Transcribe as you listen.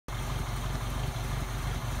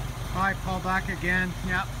Hi, Paul back again.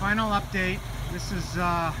 Yeah, final update. This is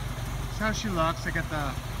how she looks. I got the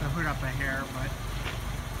hood up a hair, but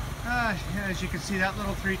as you can see, that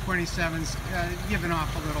little 327's giving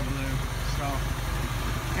off a little blue. So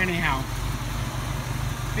anyhow,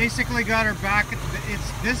 basically got her back. It's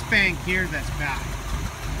this bank here that's bad.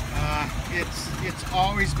 It's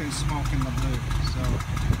always been smoking the blue. So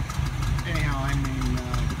anyhow, I mean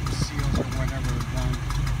the seals or whatever are done,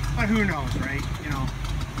 but who knows, right? You know.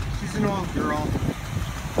 She's an old girl.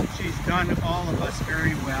 She's done all of us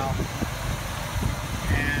very well.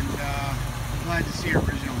 And glad to see her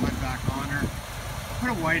original hood back on her. I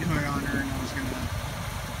put a white hood on her and I was going to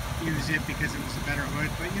use it because it was a better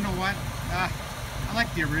hood. But you know what? I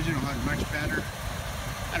like the original hood much better.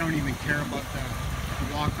 I don't even care about the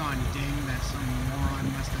walk-on ding that some moron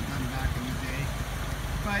must have done back in the day.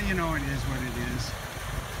 But you know, it is what it is.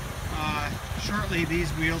 Shortly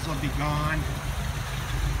these wheels will be gone.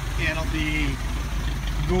 It'll be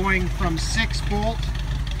going from 6-bolt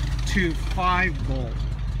to 5-bolt.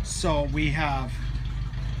 So we have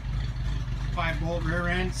 5-bolt rear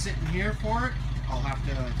end sitting here for it. I'll have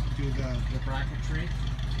to do the bracketry.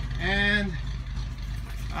 And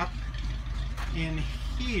up in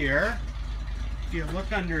here, if you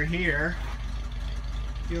look under here,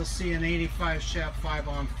 you'll see an 85 Chev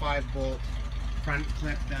 5-on 5-bolt front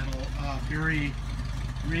clip that'll Barry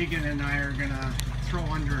Regan and I are gonna throw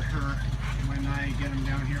under her when I get him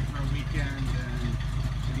down here for a weekend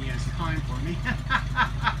and he has time for me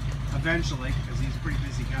eventually, because he's a pretty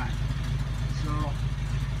busy guy. So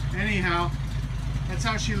anyhow, that's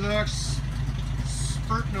how she looks.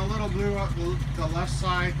 Spurting a little blue up the left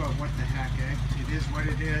side, but what the heck, eh? It is what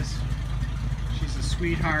it is. She's a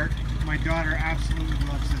sweetheart. My daughter absolutely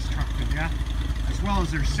loves this truck to death, as well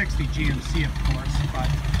as her 60 GMC, of course, but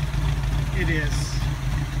it is,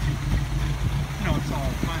 you know, it's all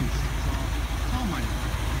fun. It's all money.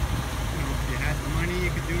 You know, if you had the money, you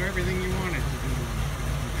could do everything you wanted to do.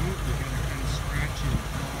 If you don't, you gotta kind of scratch and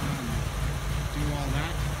claw and do all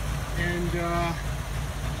that. And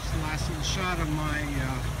just the last little shot of my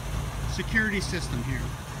security system here.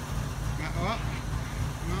 Well,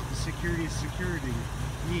 the security is security.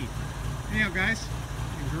 Neat. Anyhow, guys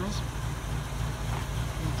and girls,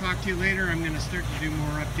 we'll talk to you later. I'm going to start to do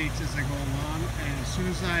more updates as I go along, and as soon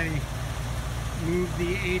as I move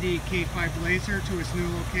the 80 K5 Blazer to its new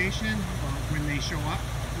location, or when they show up,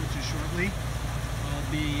 which is shortly,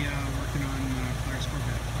 I'll be working on Claire's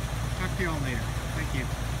Corvette. Talk to you all later. Thank you.